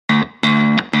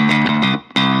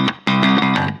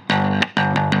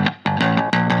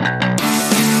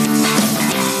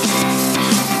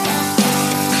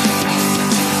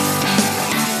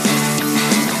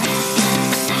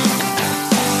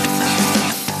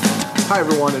Hi,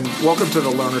 everyone, and welcome to the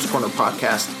Learner's Corner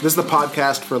podcast. This is the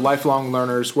podcast for lifelong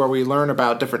learners where we learn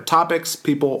about different topics,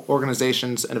 people,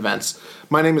 organizations, and events.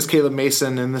 My name is Caleb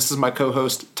Mason, and this is my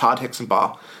co-host, Todd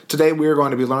Hickson-Baugh. Today, we are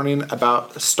going to be learning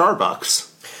about Starbucks.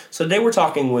 So today we're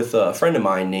talking with a friend of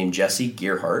mine named Jesse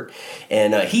Gearhart,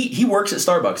 and he works at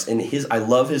Starbucks, and I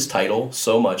love his title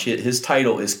so much. His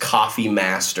title is Coffee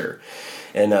Master.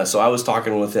 And so I was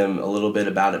talking with him a little bit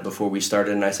about it before we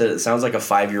started, and I said, it sounds like a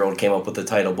 5-year-old came up with the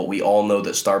title, but we all know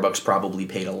that Starbucks probably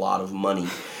paid a lot of money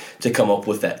to come up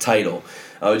with that title.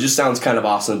 It just sounds kind of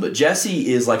awesome, but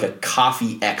Jesse is like a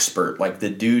coffee expert. Like, the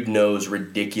dude knows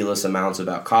ridiculous amounts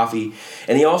about coffee,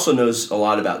 and he also knows a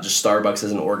lot about just Starbucks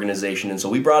as an organization. And so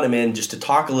we brought him in just to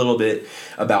talk a little bit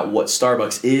about what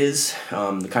Starbucks is,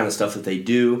 the kind of stuff that they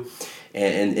do,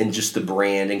 and just the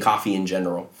brand and coffee in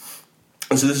general.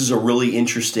 And so this is a really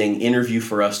interesting interview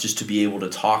for us just to be able to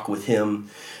talk with him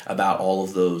about all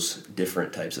of those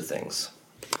different types of things.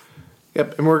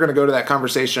 Yep, and we're going to go to that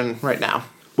conversation right now.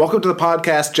 Welcome to the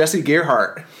podcast, Jesse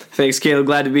Gearhart. Thanks, Caleb.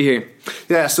 Glad to be here.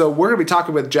 Yeah, so we're going to be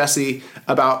talking with Jesse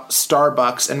about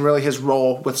Starbucks and really his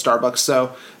role with Starbucks.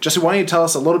 So, Jesse, why don't you tell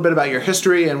us a little bit about your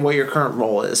history and what your current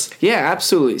role is? Yeah,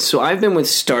 absolutely. So I've been with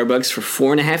Starbucks for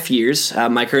 4.5 years.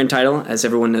 My current title, as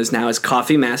everyone knows now, is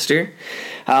Coffee Master.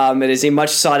 It is a much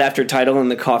sought-after title in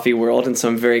the coffee world, and so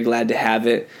I'm very glad to have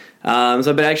it. So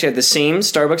I've been actually at the same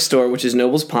Starbucks store, which is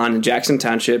Nobles Pond in Jackson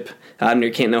Township, near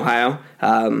Canton, Ohio,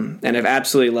 and I've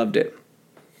absolutely loved it.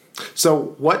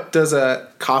 So what does a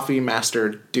coffee master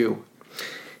do?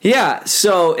 Yeah,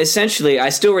 so essentially I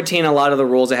still retain a lot of the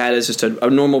roles I had as just a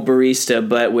normal barista,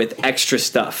 but with extra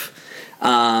stuff.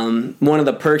 One of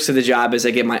the perks of the job is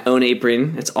I get my own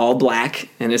apron. It's all black,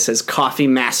 and it says Coffee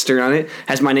Master on it.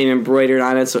 Has my name embroidered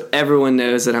on it, so everyone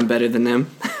knows that I'm better than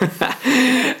them.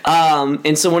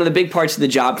 And so one of the big parts of the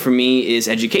job for me is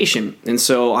education. And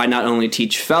so I not only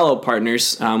teach fellow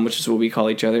partners, which is what we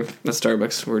call each other at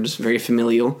Starbucks. We're just very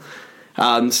familial.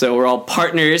 So we're all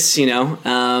partners,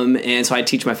 and so I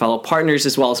teach my fellow partners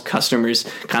as well as customers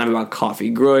kind of about coffee,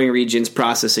 growing regions,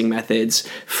 processing methods,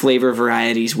 flavor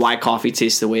varieties, why coffee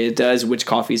tastes the way it does, which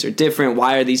coffees are different,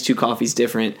 why are these two coffees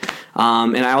different.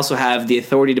 And I also have the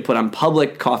authority to put on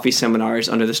public coffee seminars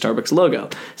under the Starbucks logo.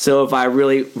 So if I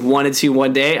really wanted to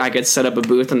one day, I could set up a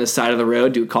booth on the side of the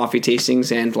road, do coffee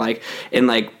tastings, and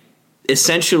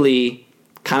essentially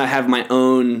kind of have my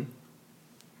own.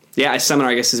 Yeah, a seminar,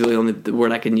 I guess, is really the only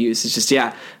word I can use. It's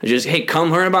just, hey,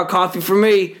 come learn about coffee from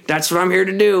me. That's what I'm here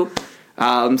to do.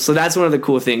 So that's one of the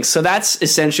cool things. So that's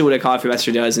essentially what a coffee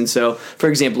master does. And so, for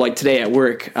example, like today at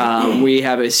work, we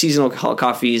have a seasonal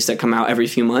coffees that come out every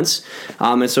few months.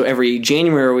 And so every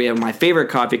January, we have my favorite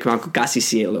coffee come out called Casi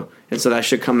Cielo. And so that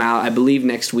should come out, I believe,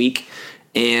 next week.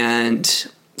 And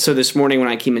so this morning when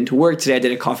I came into work today, I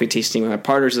did a coffee tasting with my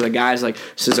partners and the guys. Like,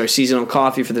 this is our seasonal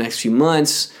coffee for the next few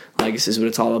months. Like, this is what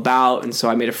it's all about. And so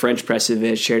I made a French press of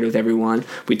it, shared it with everyone.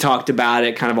 We talked about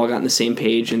it, kind of all got on the same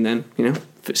page, and then,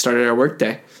 started our work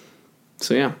day.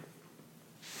 So, yeah.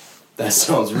 That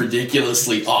sounds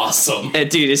ridiculously awesome. And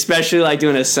dude, especially,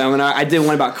 doing a seminar. I did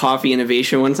one about coffee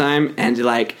innovation one time, and,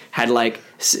 had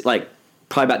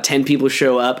probably about 10 people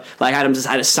show up. I had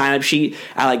a sign-up sheet.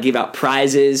 I, gave out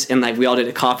prizes, and, we all did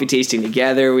a coffee tasting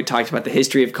together. We talked about the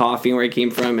history of coffee and where it came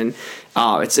from, and,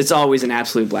 it's always an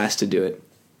absolute blast to do it.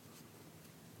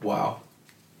 Wow.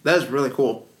 That is really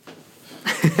cool.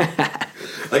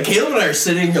 Caleb and I are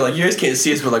sitting here, you guys can't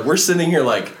see us, but, we're sitting here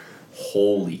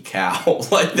holy cow.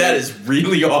 That is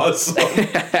really awesome.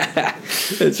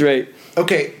 That's right.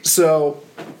 Okay, so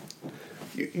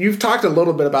you've talked a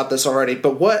little bit about this already,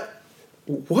 but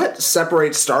what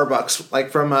separates Starbucks,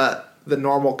 from the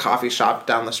normal coffee shop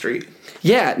down the street?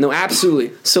 Yeah, no,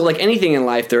 absolutely. So, anything in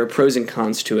life, there are pros and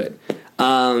cons to it.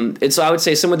 And so I would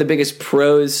say some of the biggest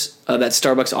pros that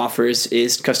Starbucks offers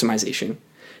is customization.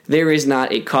 There is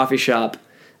not a coffee shop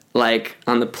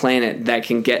on the planet that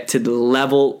can get to the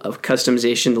level of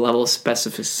customization, the level of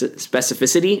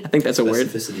specificity. I think that's a word.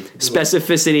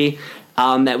 Specificity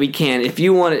that we can. If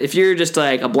you're just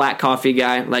a black coffee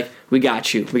guy, we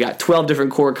got you. We got 12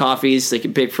 different core coffees they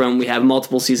can pick from. We have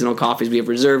multiple seasonal coffees. We have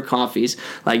reserve coffees.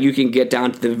 You can get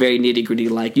down to the very nitty gritty.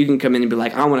 You can come in and be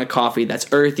I want a coffee that's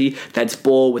earthy, that's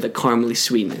bold with a caramely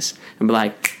sweetness, and be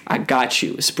I got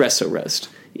you, espresso roast.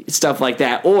 Stuff like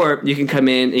that. Or you can come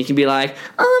in and you can be can I get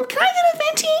a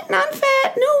venti,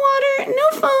 non-fat, no water, no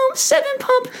foam,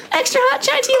 7-pump, extra hot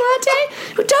chai tea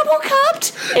latte, double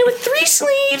cupped, and with 3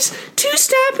 sleeves, 2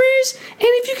 stoppers, and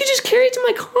if you could just carry it to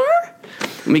my car?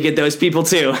 We get those people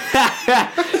too.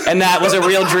 And that was a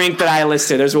real drink that I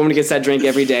listed. There's a woman who gets that drink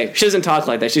every day. She doesn't talk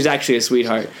like that. She's actually a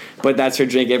sweetheart. But that's her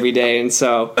drink every day. And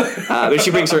so but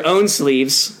she brings her own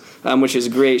sleeves, which is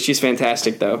great. She's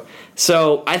fantastic, though.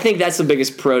 So I think that's the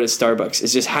biggest pro to Starbucks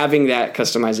is just having that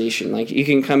customization. Like, you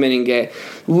can come in and get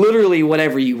literally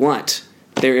whatever you want.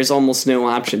 There is almost no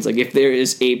options. Like, if there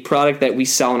is a product that we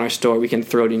sell in our store, we can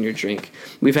throw it in your drink.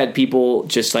 We've had people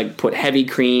just like put heavy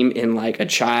cream in like a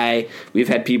chai. We've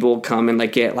had people come and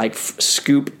like get like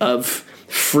scoop of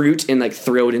fruit and like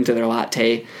throw it into their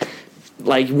latte.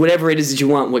 Like, whatever it is that you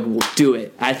want, like, we'll do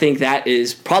it. I think that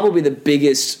is probably the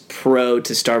biggest pro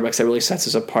to Starbucks that really sets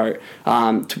us apart.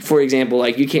 For example,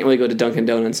 like, you can't really go to Dunkin'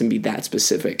 Donuts and be that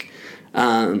specific.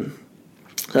 So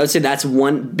I would say that's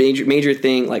one major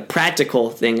thing, like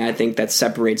practical thing, I think that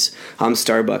separates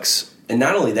Starbucks. And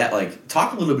not only that, like,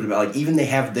 talk a little bit about, like, even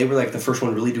they were like the first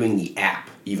one really doing the app.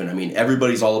 Even, I mean,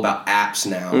 everybody's all about apps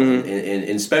now, and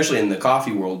especially in the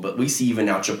coffee world. But we see even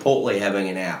now Chipotle having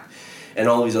an app, and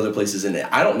all these other places. And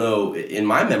I don't know, in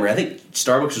my memory, I think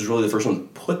Starbucks was really the first one to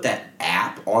put that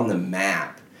app on the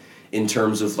map in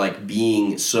terms of like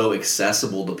being so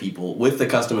accessible to people with the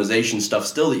customization stuff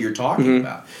still that you're talking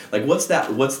about. Like, what's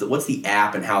the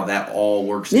app and how that all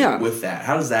works with that?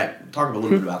 How does that, talk a little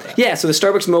bit about that? Yeah, so the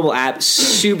Starbucks mobile app,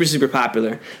 super, super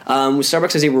popular.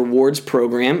 Starbucks has a rewards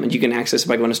program, and you can access it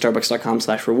by going to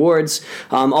starbucks.com/rewards.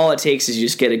 All it takes is you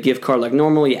just get a gift card like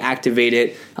normal, you activate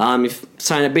it, you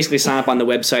sign up on the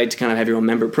website to kind of have your own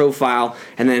member profile,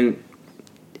 and then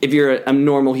if you're a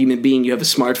normal human being, you have a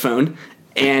smartphone,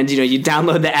 and, you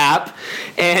download the app,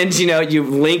 and, you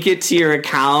link it to your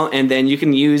account, and then you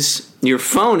can use your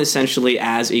phone essentially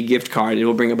as a gift card. It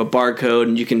will bring up a barcode,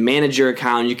 and you can manage your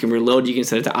account, you can reload, you can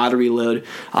set it to auto reload,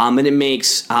 and it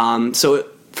makes, so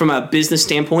from a business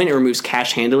standpoint, it removes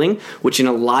cash handling, which in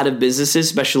a lot of businesses,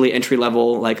 especially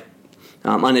entry-level, like,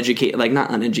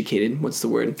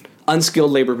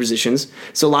 unskilled labor positions.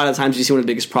 So a lot of times you see one of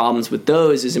the biggest problems with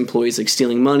those is employees like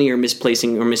stealing money or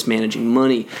misplacing or mismanaging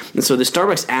money. And so the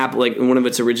Starbucks app, like one of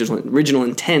its original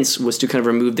intents was to kind of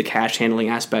remove the cash handling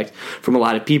aspect from a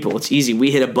lot of people. It's easy.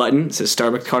 We hit a button, it says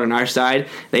Starbucks card on our side.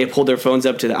 They hold their phones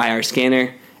up to the IR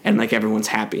scanner, and like everyone's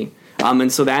happy.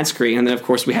 And so that's great. And then of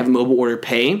course we have mobile order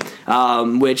pay,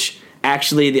 which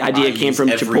actually, the idea came from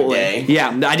Chipotle. Day.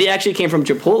 Yeah, the idea actually came from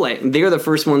Chipotle. They were the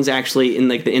first ones actually in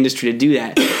like the industry to do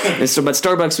that. And so, but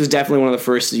Starbucks was definitely one of the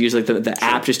first to use like the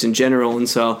app just in general. And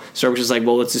so Starbucks was like,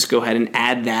 well, let's just go ahead and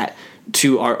add that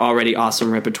to our already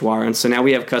awesome repertoire. And so now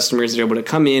we have customers that are able to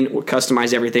come in, or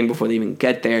customize everything before they even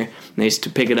get there. And they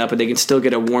just pick it up, but they can still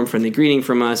get a warm, friendly greeting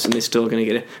from us, and they're still going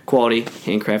to get a quality,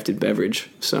 handcrafted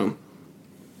beverage. So,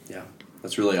 yeah,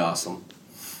 that's really awesome.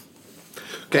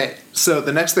 Okay, so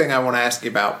the next thing I want to ask you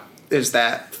about is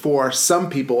that for some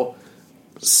people,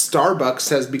 Starbucks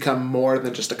has become more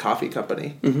than just a coffee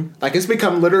company. Like, it's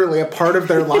become literally a part of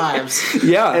their lives.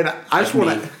 Yeah. And I just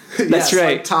want to... That's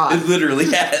right. Like Todd. It literally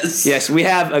has. Yes, we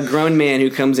have a grown man who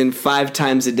comes in 5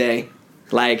 times a day.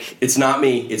 Like, it's not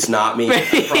me. It's not me.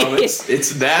 I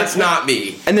promise. That's not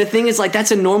me. And the thing is, like,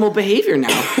 that's a normal behavior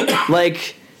now.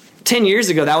 Like, 10 years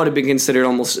ago, that would have been considered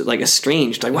almost like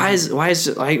estranged. Like, why is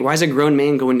a grown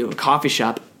man going to a coffee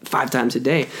shop 5 times a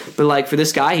day? But like for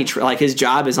this guy, his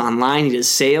job is online. He does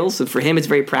sales, so for him, it's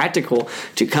very practical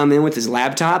to come in with his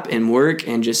laptop and work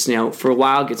and just for a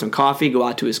while get some coffee, go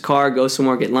out to his car, go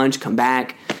somewhere, get lunch, come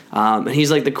back. And he's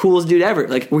like the coolest dude ever.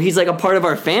 Like, he's like a part of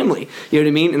our family. You know what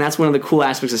I mean? And that's one of the cool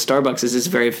aspects of Starbucks is it's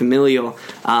very familial.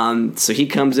 So he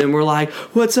comes in, we're like,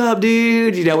 "What's up,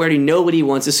 dude?" We already know what he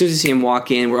wants. As soon as we see him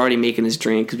walk in, we're already making his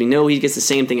drink because we know he gets the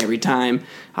same thing every time.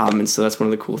 And so that's one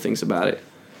of the cool things about it.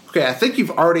 Okay, I think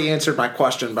you've already answered my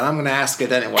question, but I'm going to ask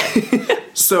it anyway.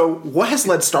 So, what has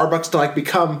led Starbucks to like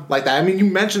become like that? I mean, you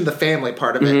mentioned the family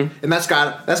part of it, and that's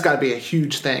got to be a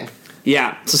huge thing.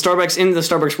 Yeah, so Starbucks, in the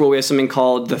Starbucks world, we have something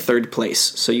called the third place.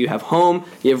 So you have home,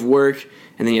 you have work,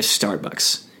 and then you have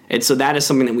Starbucks. And so that is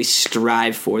something that we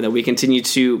strive for, that we continue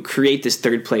to create this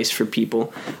third place for people,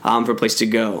 for a place to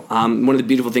go. One of the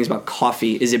beautiful things about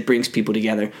coffee is it brings people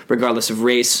together, regardless of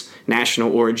race,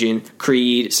 national origin,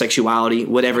 creed, sexuality,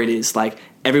 whatever it is. Like,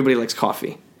 everybody likes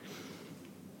coffee.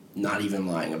 Not even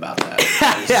lying about that.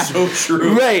 That is so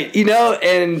true. Right,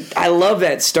 and I love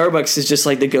that Starbucks is just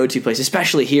like the go-to place,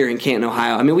 especially here in Canton,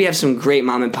 Ohio. I mean, we have some great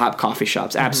mom-and-pop coffee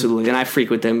shops, absolutely, and I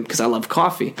frequent them because I love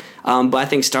coffee. But I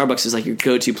think Starbucks is like your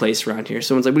go-to place around here.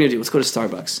 Someone's like, "What do you do? Let's go to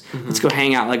Starbucks. Let's go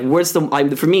hang out." Like, where's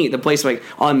for me, the place like,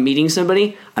 I'm meeting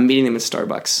somebody, I'm meeting them at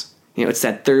Starbucks. It's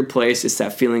that third place, it's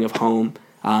that feeling of home,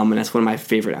 and that's one of my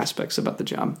favorite aspects about the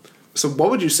job. So what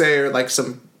would you say are like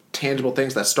some tangible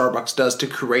things that Starbucks does to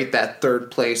create that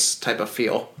third place type of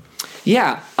feel?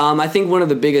 Yeah, I think one of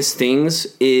the biggest things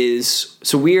is,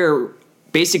 so we are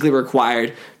basically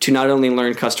required to not only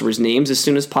learn customers' names as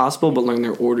soon as possible, but learn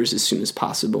their orders as soon as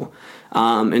possible.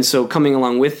 And so coming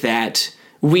along with that,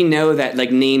 we know that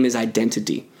like name is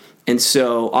identity. And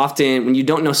so often when you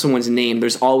don't know someone's name,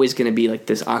 there's always going to be like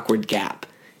this awkward gap.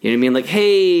 You know what I mean? Like,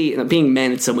 hey, being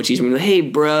men, it's so much easier. Like, hey,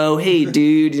 bro, hey,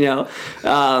 dude, you know.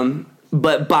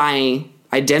 But by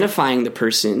identifying the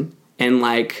person and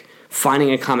like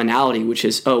finding a commonality, which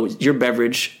is, oh, your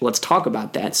beverage, let's talk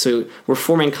about that. So we're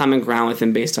forming common ground with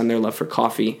them based on their love for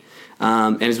coffee.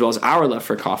 And as well as our love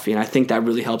for coffee. And I think that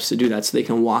really helps to do that so they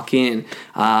can walk in.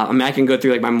 I can go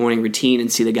through like my morning routine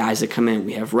and see the guys that come in.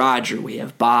 We have Roger, we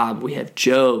have Bob, we have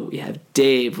Joe, we have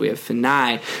Dave, we have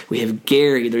Fanai, we have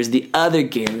Gary, there's the other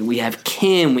Gary, we have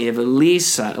Kim, we have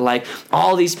Elisa, like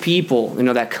all these people, you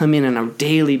know, that come in on a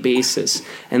daily basis.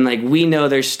 And like we know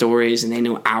their stories and they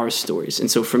know our stories.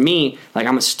 And so for me, like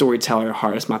I'm a storyteller at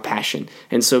heart, it's my passion.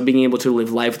 And so being able to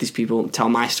live life with these people, tell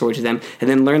my story to them, and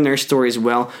then learn their story as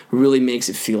well, really makes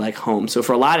it feel like home. So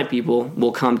for a lot of people,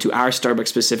 will come to our Starbucks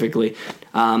specifically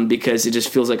because it just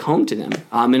feels like home to them.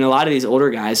 And a lot of these older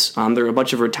guys, there are a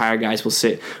bunch of retired guys will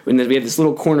sit, and we have this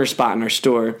little corner spot in our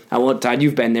store. Todd,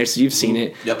 you've been there, so you've seen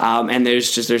it. Yep. And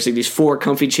there's like these 4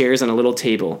 comfy chairs on a little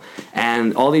table,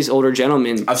 and all these older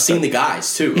gentlemen. I've seen the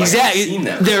guys too. Like, Exactly, I've seen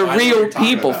them. they're I know what real you're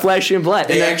talking people, about. flesh and blood.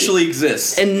 They actually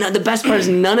exist. And the best part is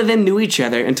none of them knew each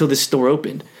other until the store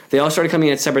opened. They all started coming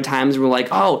in at separate times and were like,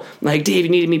 oh, like Dave, you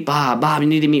need to meet Bob. Bob, you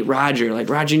need to meet Roger. Like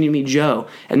Roger, you need to meet Joe.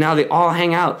 And now they all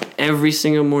hang out every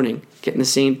single morning, getting the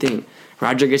same thing.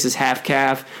 Roger gets his half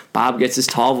calf. Bob gets his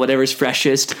tall, whatever's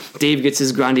freshest. Dave gets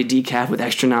his grande decaf with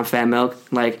extra non-fat milk.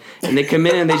 Like, and they come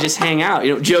in and they just hang out.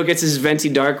 You know, Joe gets his venti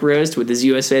dark roast with his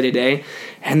USA Today,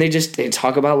 and they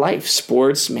talk about life,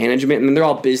 sports, management, and they're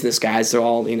all business guys. They're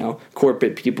all, you know,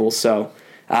 corporate people. So.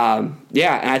 And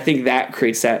I think that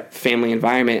creates that family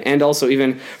environment. And also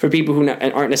even for people who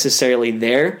aren't necessarily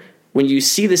there, when you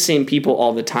see the same people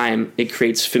all the time, it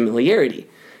creates familiarity.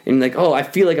 And like, oh, I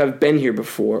feel like I've been here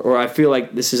before, or I feel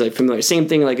like this is like familiar. Same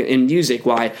thing like in music,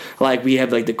 why like we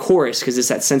have like the chorus, because it's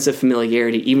that sense of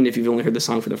familiarity, even if you've only heard the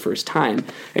song for the first time.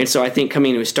 And so I think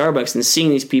coming into a Starbucks and seeing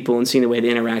these people and seeing the way they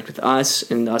interact with us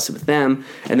and us with them,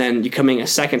 and then you coming a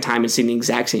second time and seeing the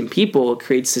exact same people,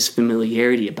 creates this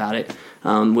familiarity about it.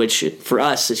 Which for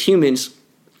us as humans,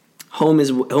 home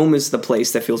is the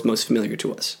place that feels most familiar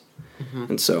to us. Mm-hmm.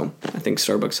 And so I think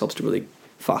Starbucks helps to really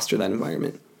foster that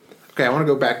environment. Okay, I want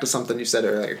to go back to something you said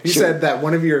earlier. You Sure. said that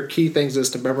one of your key things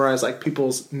is to memorize like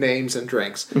people's names and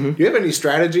drinks. Mm-hmm. Do you have any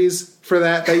strategies for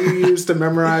that you use to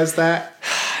memorize that?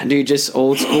 Dude, just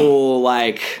old school,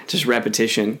 like just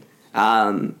repetition.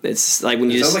 It's like when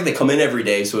you Sounds like they come in every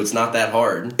day, so it's not that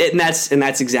hard. And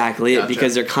that's exactly it, Gotcha.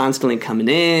 because they're constantly coming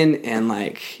in, and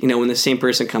like, you know, when the same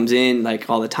person comes in like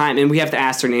all the time, and we have to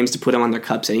ask their names to put them on their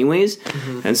cups anyways.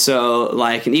 Mm-hmm. And so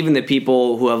like, and even the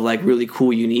people who have like really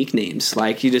cool unique names,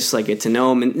 like you just like get to know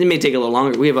them, and it may take a little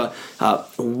longer. We have a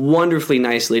wonderfully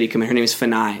nice lady come in. Her name is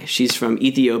Fanai. She's from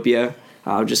Ethiopia.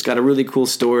 Just got a really cool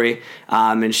story,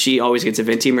 and she always gets a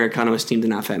venti Americano with steamed and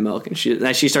not fat milk. And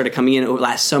she started coming in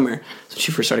last summer. So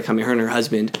she first started coming, her and her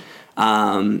husband.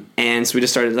 And so we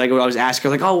just started, like, I was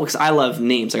asking her, like, oh, because I love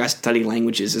names. Like, I study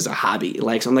languages as a hobby.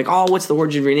 Like, so I'm like, oh, what's the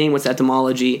origin of your name? What's the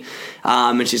etymology?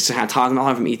 And she's kind of talking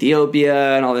all from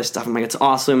Ethiopia and all this stuff. I'm like, it's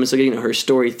awesome. And so getting to know her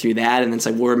story through that. And then it's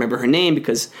like, we'll remember her name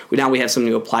because now we have something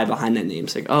to apply behind that name.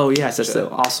 It's like, oh, yes, that's so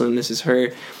awesome. This is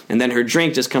her. And then her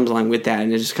drink just comes along with that.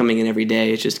 And it's just coming in every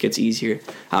day. It just gets easier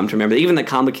to remember. Even the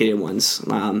complicated ones.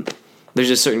 There's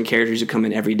just certain characters who come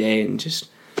in every day and just...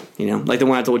 You know, like the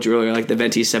one I told you earlier, like the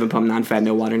venti 7-pump, non-fat,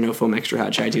 no water, no foam, extra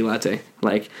hot chai tea latte.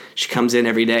 Like, she comes in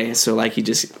every day, so like you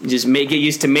just get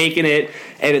used to making it.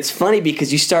 And it's funny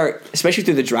because you start, especially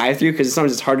through the drive-thru, because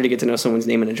sometimes it's harder to get to know someone's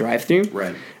name in a drive-thru.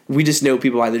 Right. We just know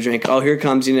people by the drink. Oh, here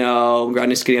comes, you know,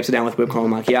 Grodney Skinny upside down with whipped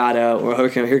caramel macchiato, or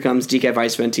here comes decaf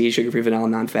iced venti, sugar-free vanilla,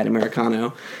 non-fat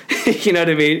Americano. You know what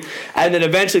I mean? And then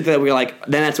eventually we're like,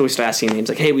 then that's when we start asking names.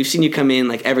 Like, hey, we've seen you come in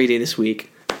like every day this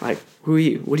week. Like, who are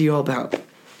you? What are you all about?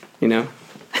 You know?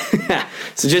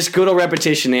 So just good old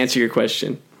repetition to answer your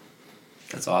question.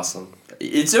 That's awesome.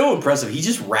 It's so impressive. He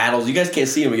just rattles. You guys can't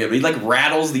see him again, but he like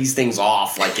rattles these things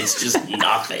off like it's just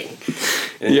nothing.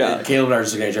 And Caleb and I are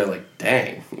just looking at each other like,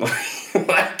 dang.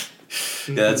 Like,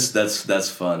 yeah, that's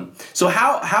fun. So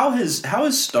how is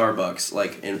Starbucks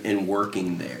like in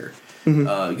working there?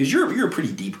 Because you're a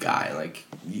pretty deep guy. Like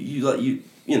you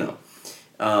know.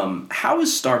 how has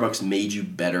Starbucks made you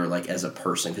better, like, as a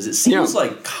person? Because it seems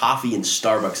like coffee and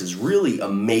Starbucks is really a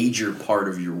major part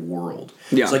of your world.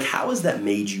 Yeah. So, like, how has that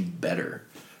made you better?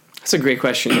 That's a great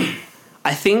question.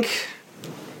 I think,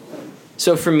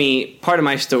 so for me, part of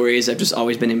my story is I've just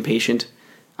always been impatient.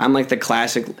 I'm like the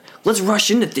classic, let's rush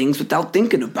into things without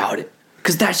thinking about it,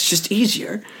 because that's just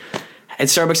easier. And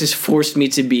Starbucks has forced me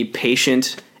to be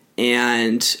patient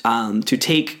and to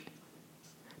take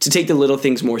the little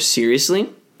things more seriously,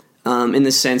 in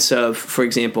the sense of, for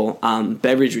example,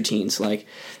 beverage routines. Like,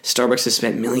 Starbucks has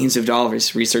spent millions of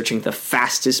dollars researching the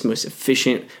fastest, most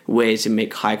efficient way to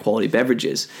make high-quality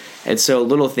beverages. And so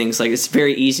little things, like, it's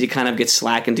very easy to kind of get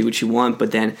slack and do what you want,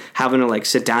 but then having to, like,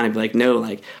 sit down and be like, no,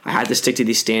 like, I have to stick to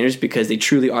these standards because they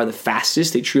truly are the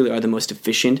fastest, they truly are the most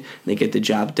efficient, and they get the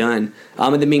job done.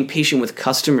 And then being patient with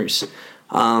customers.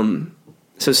 So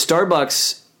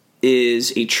Starbucks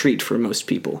is a treat for most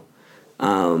people.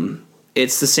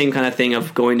 It's the same kind of thing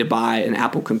of going to buy an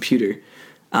Apple computer.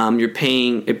 You're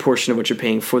paying a portion of what you're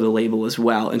paying for the label as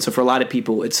well. And so for a lot of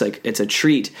people, it's like, it's a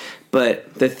treat.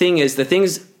 But the thing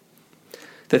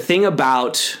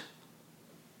about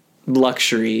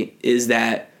luxury is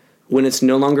that when it's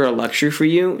no longer a luxury for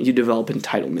you, you develop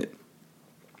entitlement.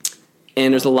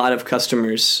 And there's a lot of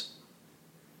customers.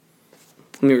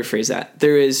 Let me rephrase that.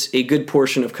 There is a good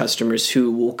portion of customers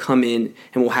who will come in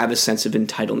and will have a sense of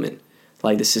entitlement.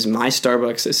 Like, this is my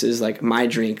Starbucks. This is, like, my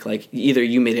drink. Like, either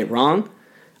you made it wrong.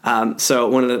 So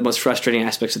one of the most frustrating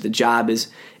aspects of the job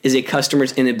is a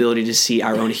customer's inability to see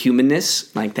our own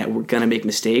humanness, like that we're going to make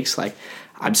mistakes. Like,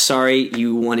 I'm sorry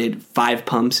you wanted 5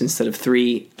 pumps instead of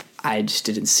 3. I just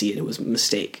didn't see it. It was a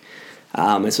mistake.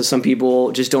 And so some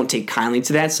people just don't take kindly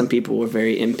to that. Some people are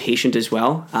very impatient as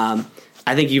well.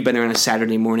 I think you've been there on a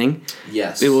Saturday morning.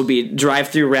 Yes. It will be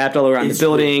drive-through wrapped all around the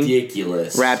building. It's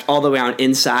ridiculous. Wrapped all the way around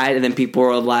inside, and then people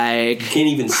are like... You can't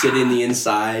even sit in the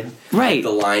inside. Right. Like, the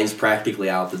line's practically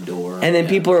out the door. And then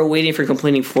people are waiting for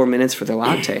complaining 4 minutes for their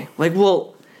latte. Like,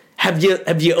 well... Have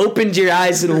you opened your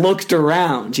eyes and looked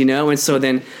around, you know? And so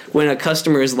then when a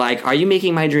customer is like, are you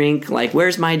making my drink? Like,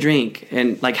 where's my drink?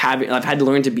 And like I've had to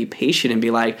learn to be patient and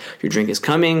be like, your drink is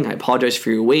coming. I apologize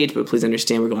for your wait, but please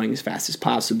understand we're going as fast as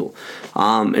possible.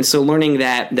 And so learning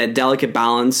that delicate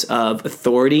balance of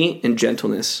authority and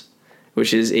gentleness,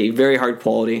 which is a very hard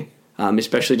quality,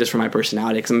 especially just for my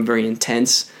personality, because I'm very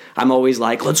intense. I'm always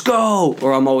like, let's go,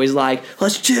 or I'm always like,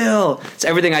 let's chill. So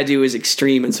everything I do is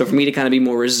extreme, and so for me to kind of be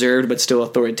more reserved but still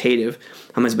authoritative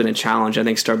has been a challenge. I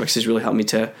think Starbucks has really helped me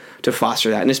to foster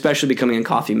that, and especially becoming a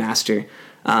coffee master,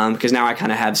 because now I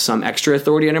kind of have some extra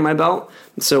authority under my belt.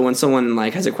 So when someone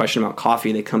like has a question about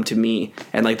coffee, they come to me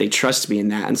and like they trust me in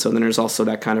that. And so then there's also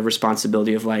that kind of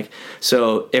responsibility of like,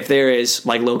 so if there is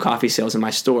like low coffee sales in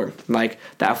my store, like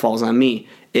that falls on me.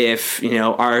 If, you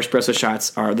know, our espresso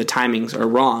shots the timings are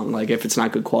wrong, like if it's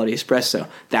not good quality espresso,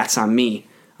 that's on me.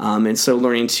 And so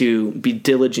learning to be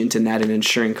diligent in that and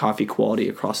ensuring coffee quality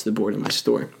across the board in my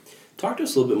store. Talk to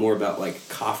us a little bit more about like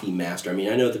Coffee Master. I mean,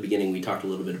 I know at the beginning we talked a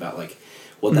little bit about like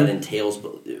what that entails,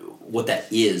 but what that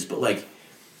is, but like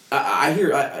I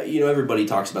hear, everybody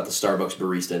talks about the Starbucks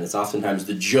barista, and it's oftentimes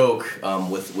the joke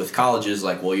with colleges,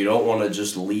 like, well, you don't want to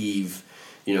just leave,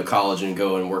 college and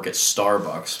go and work at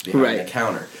Starbucks behind the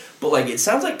counter. But, like, it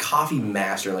sounds like Coffee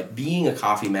Master, like, being a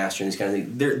Coffee Master and these kind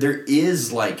of things, there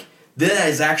is, like, that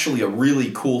is actually a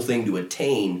really cool thing to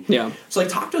attain. Yeah. So, like,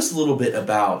 talk to us a little bit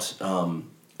about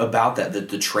that,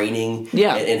 the training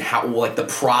and how, like, the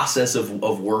process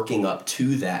of working up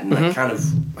to that and like, kind of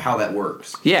how that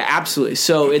works. Yeah, absolutely.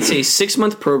 So it's a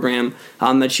 6-month program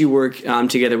that you work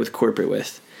together with corporate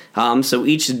with. So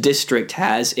each district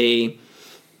has a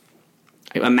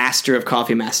master of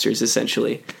coffee masters,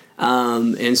 essentially.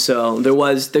 And so there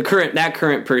was that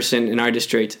current person in our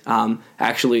district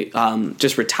actually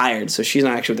just retired, so she's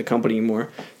not actually with the company anymore.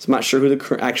 So I'm not sure who the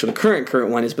current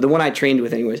one is, but the one I trained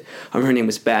with anyways, her name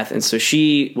was Beth, and so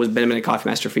she was been a coffee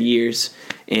master for years.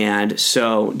 And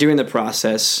so during the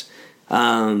process,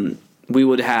 we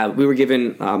were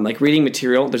given like reading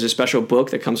material. There's a special book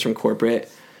that comes from corporate,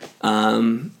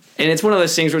 and it's one of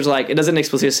those things where it's like it doesn't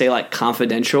explicitly say like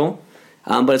confidential.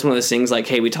 But it's one of those things like,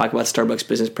 hey, we talk about Starbucks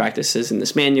business practices in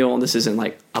this manual, and this isn't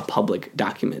like a public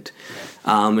document.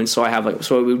 And so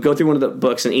we would go through one of the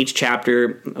books, and each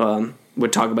chapter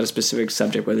would talk about a specific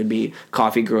subject, whether it be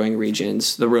coffee growing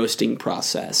regions, the roasting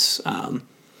process,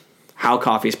 how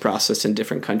coffee is processed in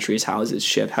different countries, how is it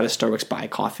shipped, how does Starbucks buy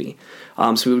coffee.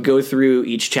 So we would go through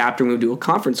each chapter, and we would do a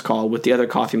conference call with the other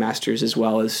coffee masters as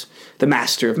well as the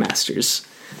master of masters.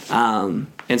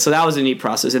 And so that was a neat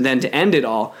process. And then to end it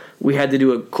all, we had to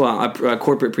do a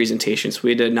corporate presentation. So we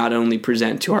had to not only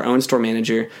present to our own store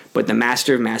manager, but the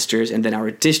master of masters, and then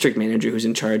our district manager, who's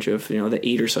in charge of the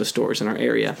 8 or so stores in our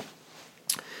area.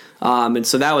 And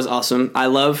so that was awesome. I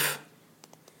love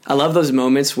those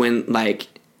moments when like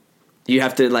you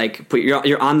have to like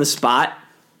you're on the spot,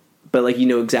 but like you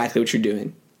know exactly what you're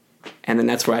doing. And then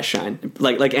that's where I shine,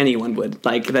 like anyone would.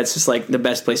 Like that's just like the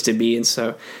best place to be. And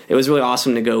so it was really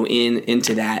awesome to go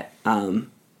into that.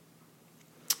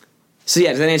 So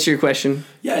yeah, does that answer your question?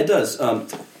 Yeah, it does.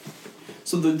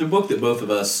 So the book that both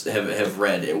of us have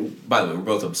read, and by the way, we're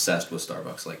both obsessed with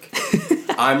Starbucks. Like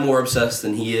I'm more obsessed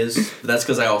than he is, but that's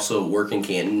because I also work in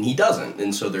Canton and he doesn't.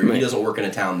 And so he doesn't work in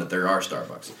a town that there are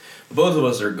Starbucks. Both of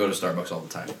us go to Starbucks all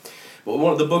the time. But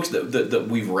one of the books that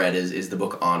we've read is the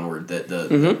book Onward, the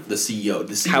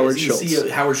CEO, Howard Schultz. CEO,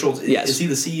 Howard Schultz. Yes. Is he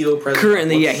the CEO president?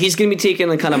 Currently, yeah. He's going to be taking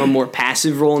a kind of a more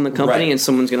passive role in the company, Right. and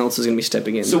someone else is going to be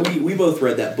stepping in. So we both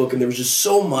read that book, and there was just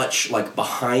so much like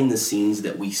behind the scenes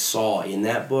that we saw in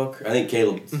that book. I think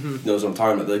Caleb knows what I'm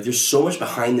talking about. Like, there's so much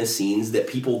behind the scenes that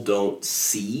people don't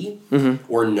see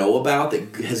or know about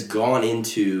that has gone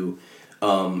into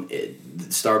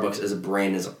Starbucks as a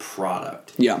brand, as a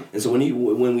product. Yeah. And so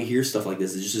when we hear stuff like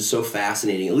this, it's just so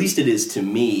fascinating. At least it is to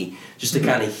me, just to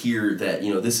kind of hear that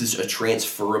this is a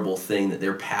transferable thing that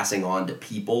they're passing on to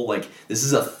people. Like this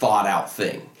is a thought out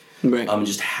thing. Right.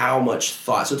 Just how much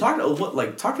thought. So talk to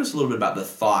us a little bit about the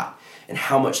thought and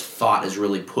how much thought is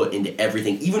really put into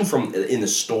everything, even from in the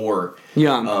store.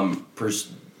 Yeah.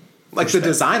 Like the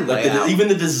design layout. Even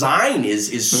the design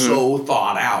is so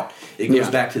thought out. It goes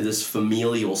back to this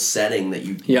familial setting that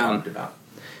you talked about.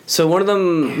 So one of the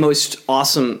most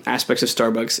awesome aspects of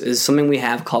Starbucks is something we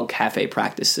have called Cafe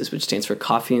Practices, which stands for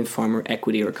Coffee and Farmer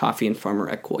Equity or Coffee and Farmer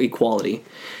Equality.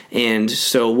 And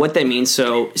so what that means,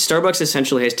 so Starbucks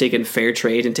essentially has taken fair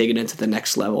trade and taken it to the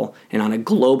next level and on a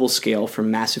global scale for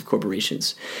massive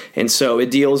corporations. And so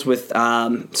it deals with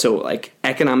like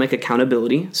economic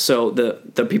accountability. So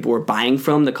the people we're buying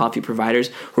from, the coffee providers,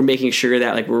 we're making sure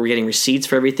that like we're getting receipts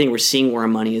for everything. We're seeing where our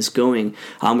money is going.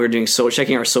 We're doing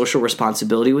checking our social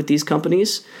responsibility with these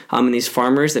companies and these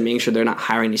farmers, that making sure they're not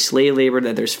hiring any slave labor,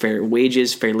 that there's fair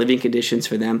wages, fair living conditions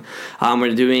for them.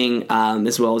 We're doing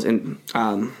as well as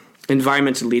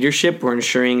environmental leadership. We're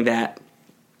ensuring that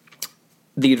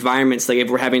the environments, like if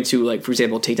we're having to, like for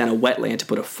example, take down a wetland to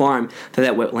put a farm,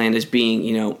 that wetland is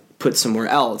being put somewhere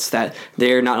else, that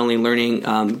they're not only learning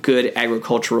good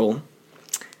agricultural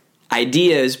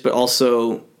ideas but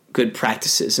also good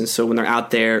practices. And so when they're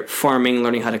out there farming,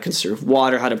 learning how to conserve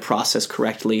water, how to process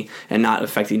correctly and not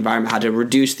affect the environment, how to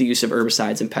reduce the use of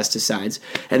herbicides and pesticides,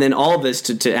 and then all of this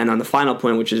to end on the final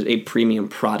point, which is a premium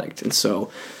product. And so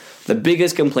the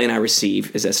biggest complaint I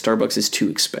receive is that Starbucks is too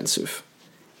expensive.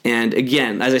 And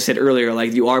again, as I said earlier,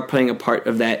 like you are putting a part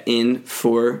of that in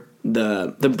for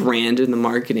the brand and the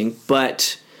marketing,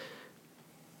 but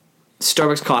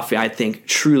Starbucks coffee, I think,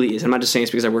 truly is. I'm not just saying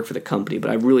it's because I work for the company, but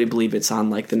I really believe it's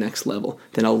on like the next level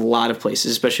than a lot of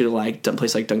places, especially like a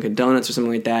place like Dunkin' Donuts or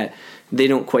something like that. They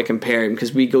don't quite compare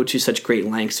because we go to such great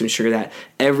lengths to ensure that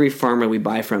every farmer we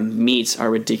buy from meets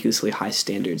our ridiculously high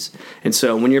standards. And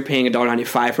so when you're paying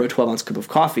 $1.95 for a 12-ounce cup of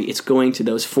coffee, it's going to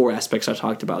those 4 aspects I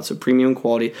talked about. So premium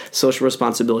quality, social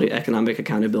responsibility, economic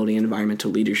accountability, and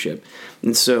environmental leadership.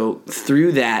 And so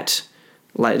through that,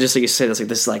 like just like you said,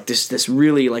 it's like this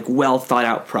really like well thought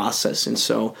out process. And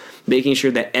so making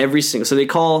sure that every single, so they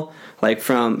call like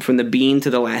from the bean to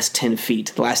the last 10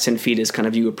 feet. The last 10 feet is kind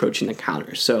of you approaching the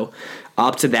counter. So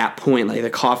up to that point, like the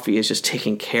coffee is just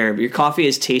taken care of. Your coffee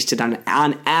is tasted on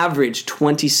average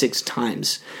 26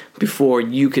 times before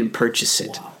you can purchase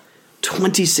it. Wow.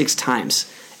 26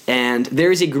 times. And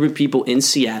there is a group of people in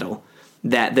Seattle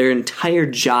that their entire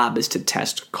job is to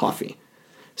test coffee.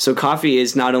 So coffee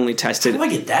is not only tested... How do I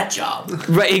get that job?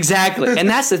 Right, exactly. And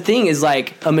that's the thing is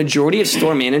like a majority of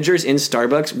store managers in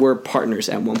Starbucks were partners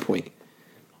at one point.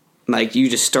 Like you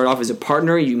just start off as a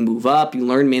partner, you move up, you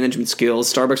learn management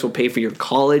skills. Starbucks will pay for your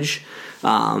college.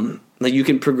 Like you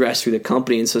can progress through the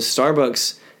company. And so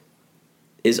Starbucks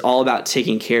is all about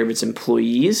taking care of its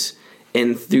employees.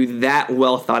 And through that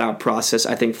well thought out process,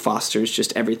 I think fosters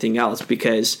just everything else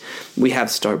because we have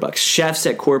Starbucks chefs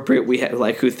at corporate. We have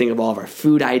like who think of all of our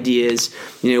food ideas.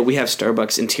 We have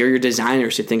Starbucks interior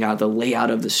designers who think out the layout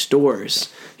of the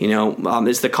stores.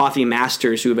 It's the coffee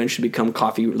masters who eventually become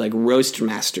coffee like roast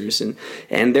masters, and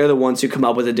they're the ones who come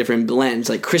up with the different blends.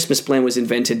 Like Christmas blend was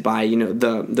invented by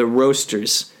the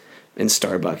roasters in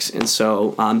Starbucks, and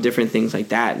so different things like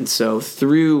that. And so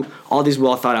through all these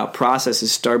well thought out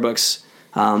processes, Starbucks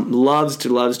loves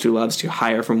to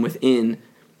hire from within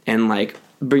and like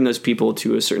bring those people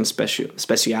to a certain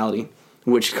speciality,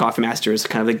 which Coffee Master is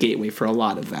kind of the gateway for a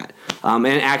lot of that. And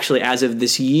actually, as of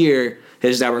this year, it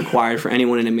is now required for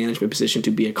anyone in a management position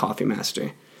to be a Coffee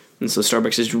Master. And so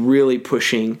Starbucks is really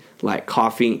pushing like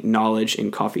coffee knowledge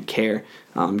and coffee care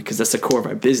because that's the core of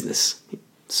our business.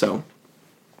 So.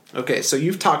 Okay, so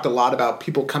you've talked a lot about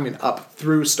people coming up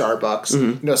through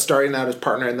Starbucks, starting out as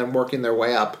partner and then working their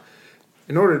way up.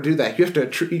 In order to do that, you have to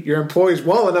treat your employees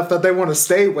well enough that they want to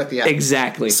stay with you.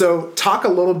 Exactly. So talk a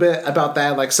little bit about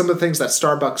that, like some of the things that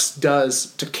Starbucks does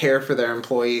to care for their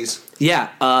employees. Yeah,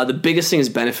 the biggest thing is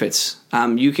benefits.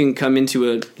 You can come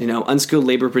into a unskilled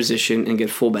labor position and get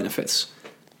full benefits.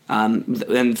 And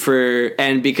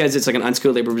because it's like an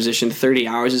unskilled labor position, 30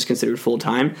 hours is considered full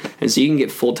time, and so you can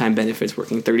get full time benefits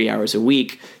working 30 hours a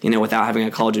week, without having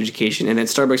a college education. And then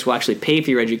Starbucks will actually pay for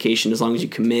your education as long as you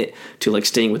commit to like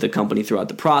staying with the company throughout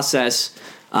the process.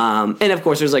 And of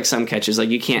course, there's like some catches, like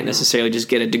you can't necessarily just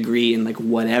get a degree in like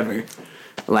whatever.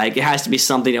 Like it has to be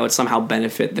something that would somehow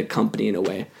benefit the company in a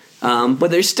way. But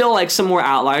there's still like some more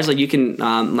outliers. Like you can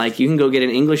go get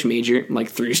an English major like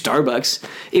through Starbucks,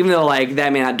 even though like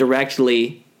that may not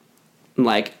directly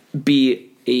like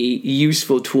be a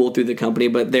useful tool through the company.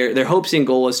 But their hopes and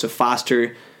goal is to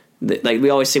foster, like we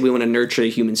always say, we want to nurture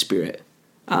the human spirit.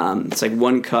 It's like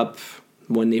one cup,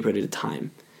 one neighborhood at a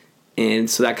time, and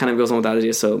so that kind of goes on with that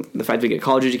idea. So the fact that we get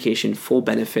college education, full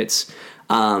benefits.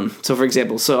 So for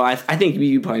example, I think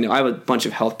you probably know I have a bunch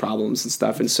of health problems and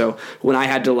stuff. And so when I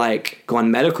had to like go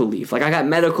on medical leave, like I got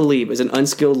medical leave as an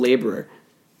unskilled laborer,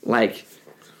 like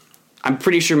I'm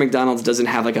pretty sure McDonald's doesn't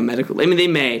have like a medical, I mean they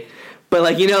may, but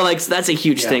like, so that's a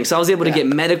huge thing. So I was able to get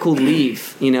medical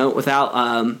leave, without,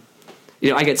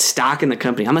 I get stock in the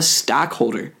company. I'm a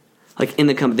stockholder. Like in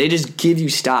the company, they just give you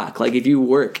stock. Like if you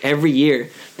work every year,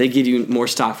 they give you more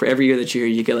stock for every year that you're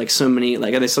here. You get like so many,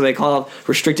 so they call it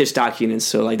restricted stock units.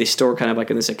 So like they store kind of like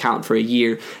in this account for a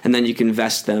year, and then you can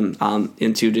invest them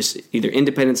into just either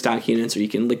independent stock units or you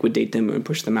can liquidate them and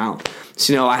push them out.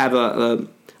 So I have I'm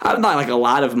not like a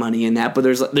lot of money in that, but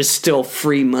there's still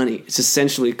free money. It's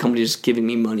essentially a company just giving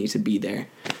me money to be there.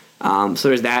 So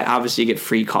there's that. Obviously, you get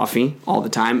free coffee all the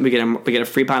time. We get a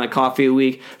free pound of coffee a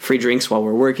week, free drinks while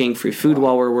we're working, free food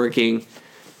while we're working.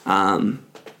 It's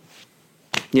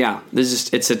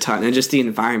a ton, and just the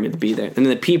environment to be there, and then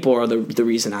the people are the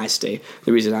reason I stay,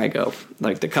 the reason I go.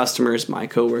 Like the customers, my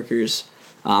coworkers,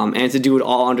 and to do it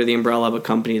all under the umbrella of a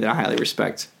company that I highly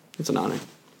respect. It's an honor.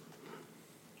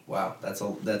 Wow, that's a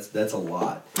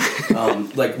lot. I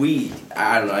don't know.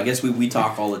 I guess we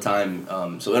talk all the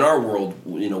time. So in our world,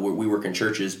 we work in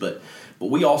churches, but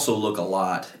we also look a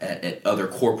lot at other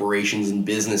corporations and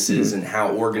businesses and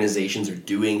how organizations are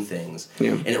doing things.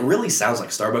 Yeah. And it really sounds like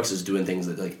Starbucks is doing things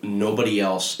that like nobody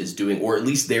else is doing, or at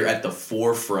least they're at the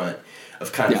forefront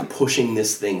of kind of pushing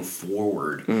this thing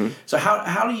forward. Mm-hmm. So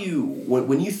how do you,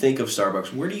 when you think of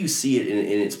Starbucks, where do you see it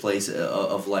in its place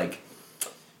of like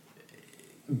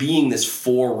being this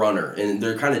forerunner, and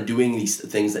they're kind of doing these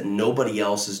things that nobody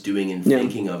else is doing and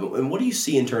thinking of? And what do you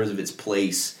see in terms of its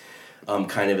place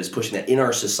kind of as pushing that in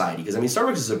our society? Because, I mean,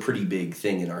 Starbucks is a pretty big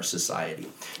thing in our society.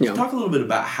 So talk a little bit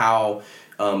about how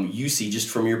you see, just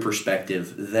from your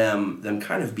perspective, them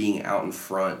kind of being out in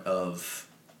front of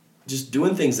just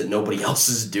doing things that nobody else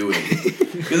is doing.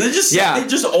 Because it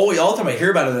just always, all the time I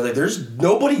hear about it, they're like, there's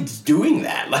nobody doing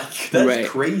that. Like, that's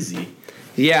crazy.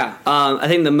 Yeah, I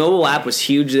think the mobile app was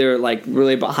huge. They were like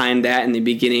really behind that in the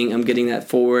beginning. I'm getting that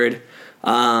forward.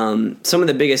 Some of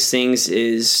the biggest things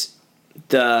is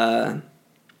a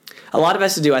lot of it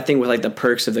has to do, I think, with like the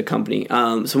perks of the company.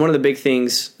 So one of the big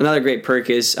things, another great perk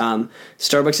is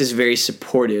Starbucks is very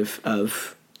supportive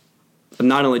of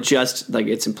not only just like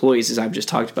its employees, as I've just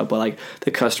talked about, but like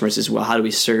the customers as well. How do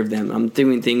we serve them? I'm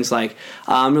doing things like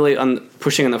I'm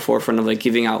pushing on the forefront of like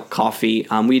giving out coffee.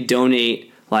 We donate.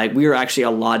 Like, we are actually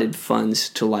allotted funds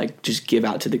to, like, just give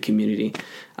out to the community,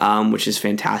 which is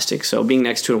fantastic. So being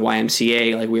next to a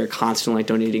YMCA, like, we are constantly like,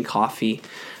 donating coffee,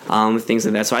 things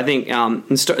like that. So I think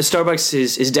Starbucks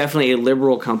is definitely a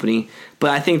liberal company,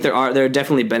 but I think there are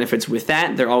definitely benefits with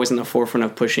that. They're always in the forefront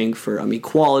of pushing for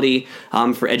equality,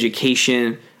 for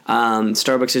education.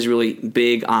 Starbucks is really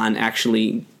big on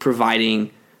actually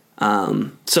providing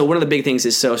so one of the big things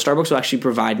is, Starbucks will actually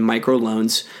provide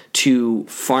microloans to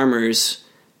farmers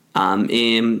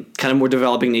in kind of more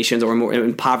developing nations or more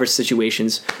impoverished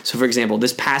situations. So, for example,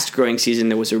 this past growing season,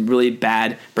 there was a really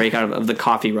bad breakout of the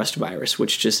coffee rust virus,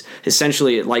 which just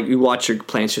essentially, like, you watch your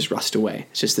plants just rust away.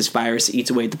 It's just this virus that eats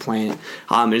away at the plant,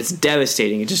 and it's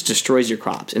devastating. It just destroys your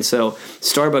crops. And so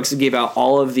Starbucks gave out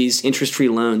all of these interest-free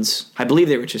loans. I believe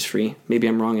they were interest-free. Maybe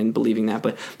I'm wrong in believing that.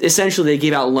 But essentially, they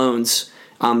gave out loans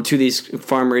to these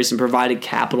farmers and provided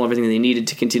capital, everything they needed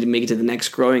to continue to make it to the next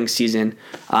growing season,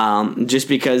 just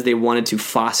because they wanted to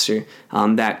foster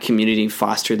that community,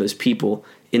 foster those people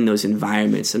in those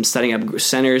environments. I'm setting up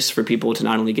centers for people to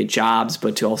not only get jobs,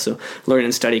 but to also learn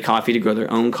and study coffee, to grow their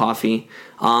own coffee.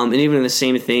 And even the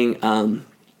same thing,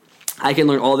 I can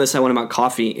learn all this I want about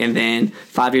coffee, and then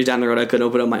 5 years down the road, I could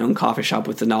open up my own coffee shop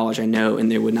with the knowledge I know,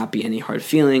 and there would not be any hard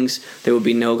feelings. There would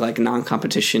be no like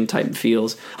non-competition type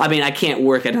feels. I mean, I can't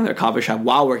work at another coffee shop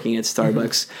while working at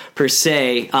Starbucks per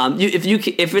se.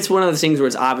 If it's one of those things where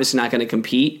it's obviously not going to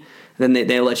compete, then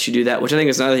they let you do that, which I think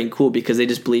is another thing cool because they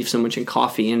just believe so much in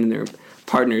coffee and in their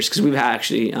partners. Because we've had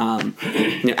actually,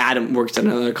 Adam works at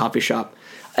another coffee shop.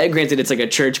 Granted, it's like a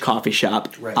church coffee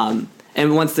shop. Right.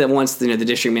 And once the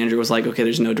district manager was like, okay,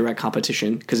 there's no direct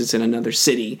competition because it's in another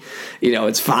city,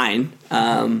 it's fine.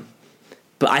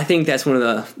 But I think that's one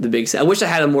of the big. I wish I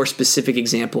had a more specific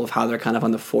example of how they're kind of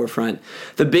on the forefront.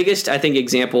 The biggest, I think,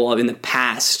 example of in the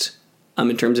past,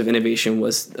 in terms of innovation,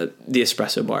 was the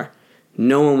espresso bar.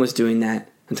 No one was doing that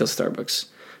until Starbucks.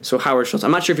 So Howard Schultz,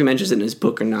 I'm not sure if he mentions it in his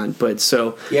book or not, but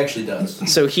so he actually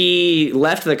does. So he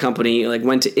left the company,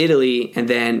 went to Italy, and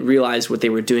then realized what they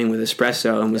were doing with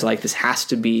espresso, and was like, "This has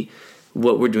to be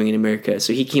what we're doing in America."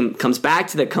 So he comes back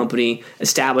to the company,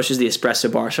 establishes the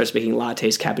espresso bar, starts making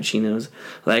lattes, cappuccinos,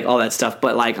 all that stuff,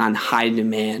 but on high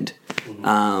demand.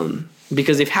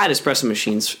 Because they've had espresso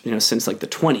machines, since the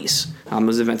 20s. It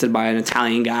was invented by an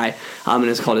Italian guy, and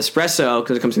it's called espresso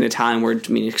because it comes from the Italian word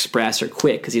to mean express or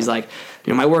quick. Because he's like,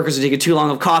 my workers are taking too long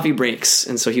of coffee breaks,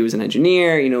 and so he was an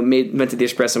engineer. Invented the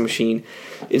espresso machine,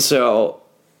 and so,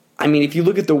 I mean, if you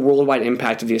look at the worldwide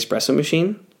impact of the espresso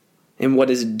machine and what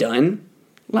is done,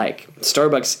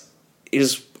 Starbucks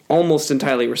is almost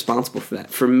entirely responsible for that,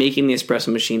 for making the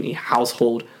espresso machine a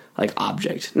household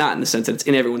object, not in the sense that it's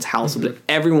in everyone's house, but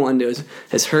everyone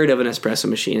has heard of an espresso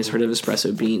machine, has heard of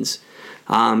espresso beans.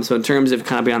 So in terms of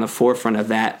kind of being on the forefront of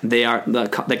that, they are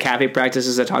the cafe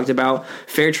practices I talked about.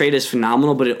 Fair trade is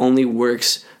phenomenal, but it only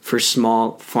works for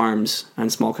small farms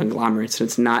and small conglomerates, and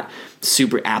it's not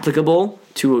super applicable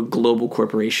to a global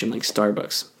corporation like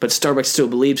Starbucks. But Starbucks still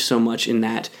believes so much in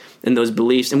those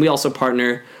beliefs, and we also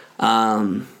partner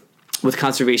with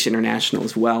Conservation International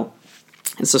as well.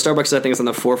 And so Starbucks, I think, is on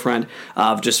the forefront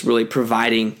of just really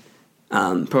providing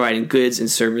goods and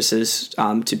services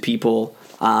to people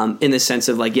in the sense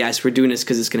of yes, we're doing this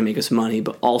because it's going to make us money,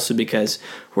 but also because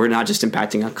we're not just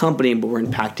impacting a company, but we're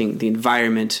impacting the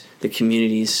environment, the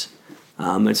communities.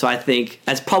 And so I think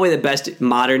that's probably the best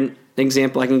modern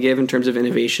example I can give in terms of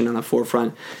innovation on the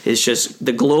forefront is just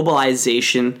the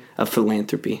globalization of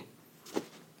philanthropy.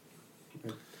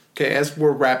 Okay, as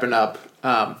we're wrapping up,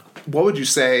 what would you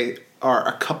say are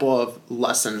a couple of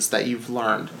lessons that you've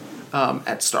learned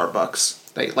at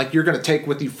Starbucks that you're going to take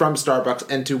with you from Starbucks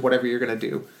into whatever you're going to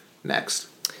do next?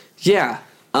 Yeah.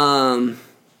 That's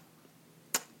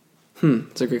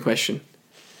a great question.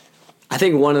 I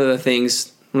think one of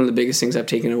the biggest things I've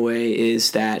taken away is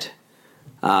that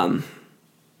at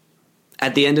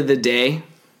the end of the day,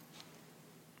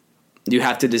 you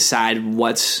have to decide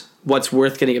what's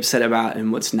worth getting upset about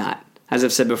and what's not. As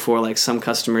I've said before, some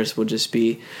customers will just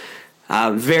be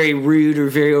very rude or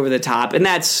very over the top, and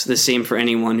that's the same for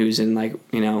anyone who's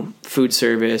in food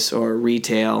service or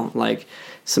retail.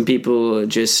 Some people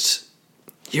just,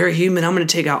 you're a human, I'm going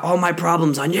to take out all my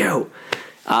problems on you.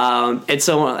 And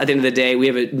so at the end of the day, we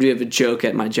have a joke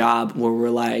at my job where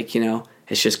we're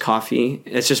it's just coffee.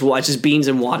 It's just beans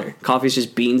and water. Coffee is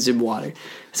just beans and water.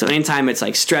 So anytime it's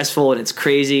stressful and it's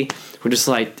crazy, we're just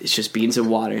it's just beans and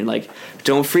water. And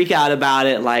don't freak out about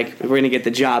it. We're going to get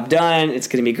the job done. It's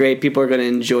going to be great. People are going to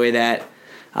enjoy that.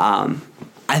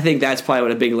 I think that's probably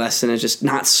what a big lesson is, just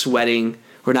not sweating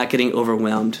or not getting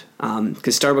overwhelmed.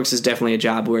 Because Starbucks is definitely a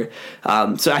job where,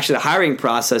 so actually the hiring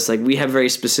process, we have very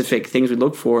specific things we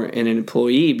look for in an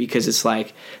employee because it's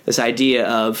this idea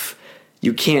of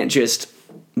you can't just,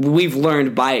 we've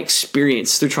learned by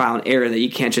experience through trial and error that you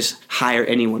can't just hire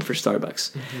anyone for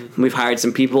Starbucks. Mm-hmm. We've hired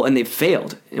some people and they've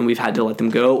failed and we've had to let them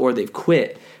go or they've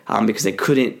quit because they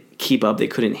couldn't keep up, they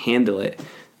couldn't handle it.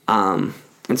 And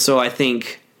so I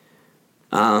think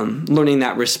learning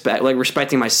that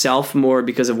respecting myself more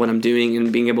because of what I'm doing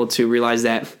and being able to realize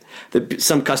that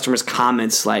some customers'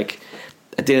 comments at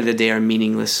the end of the day are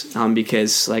meaningless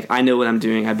because I know what I'm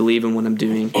doing, I believe in what I'm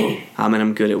doing, and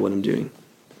I'm good at what I'm doing.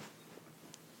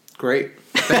 Great.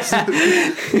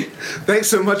 Thanks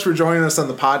so much for joining us on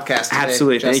the podcast today,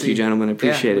 Absolutely. Jesse. Thank you, gentlemen. I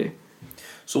appreciate it.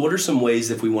 So what are some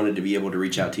ways if we wanted to be able to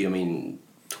reach out to you? I mean,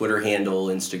 Twitter handle,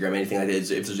 Instagram, anything like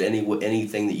that. If there's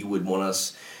anything that you would want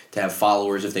us to have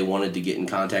followers if they wanted to get in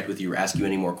contact with you or ask you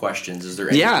any more questions? Is there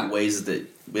any ways that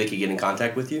they could get in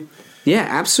contact with you? Yeah,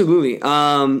 absolutely.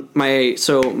 My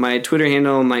Twitter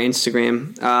handle, my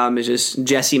Instagram is just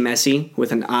Jesse Messi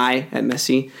with an I at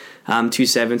Messi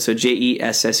 27. So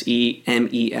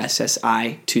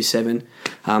JESSEMESSI 27.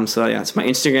 So yeah, it's my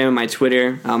Instagram and my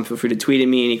Twitter. Feel free to tweet at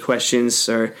me any questions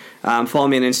or follow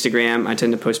me on Instagram. I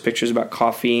tend to post pictures about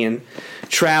coffee and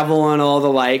travel and all the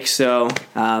like. So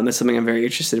that's something I'm very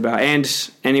interested about.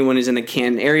 And anyone who's in the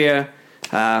Canton area.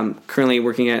 Currently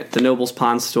working at the Nobles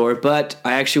Pond store, but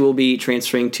I actually will be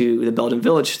transferring to the Belden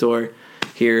Village store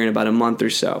here in about a month or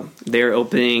so. They're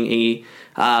opening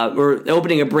we're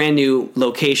opening a brand new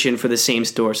location for the same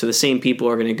store, so the same people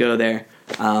are going to go there.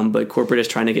 But corporate is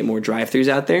trying to get more drive-thrus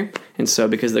out there, and so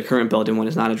because the current Belden one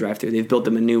is not a drive-thru, they've built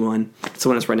them a new one. It's the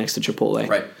one that's right next to Chipotle.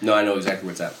 Right. No, I know exactly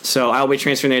where it's at. So I'll be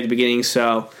transferring there at the beginning.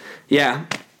 So yeah,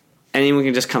 anyone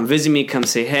can just come visit me, come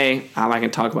say hey. I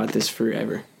can talk about this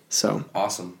forever. So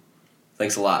awesome.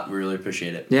 Thanks a lot. We really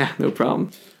appreciate it. Yeah, no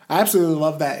problem. I absolutely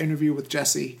love that interview with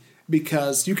Jesse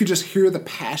because you could just hear the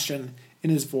passion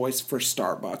in his voice for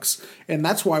Starbucks. And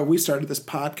that's why we started this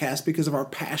podcast, because of our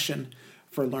passion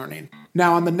for learning.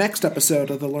 Now, on the next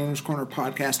episode of the Learner's Corner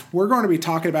podcast, we're going to be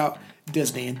talking about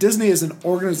Disney. And Disney is an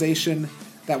organization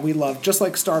that we love, just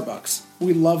like Starbucks.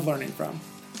 We love learning from.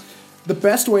 The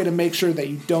best way to make sure that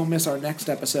you don't miss our next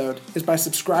episode is by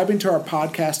subscribing to our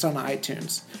podcast on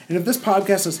iTunes. And if this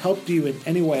podcast has helped you in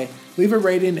any way, leave a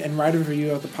rating and write a review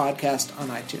of the podcast on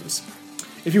iTunes.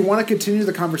 If you want to continue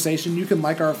the conversation, you can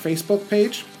like our Facebook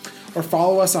page or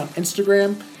follow us on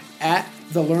Instagram at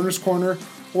The Learner's Corner,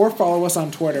 or follow us on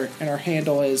Twitter, and our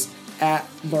handle is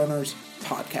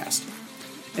 @LearnersPodcast.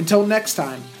 Until next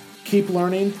time, keep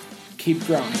learning, keep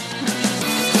growing.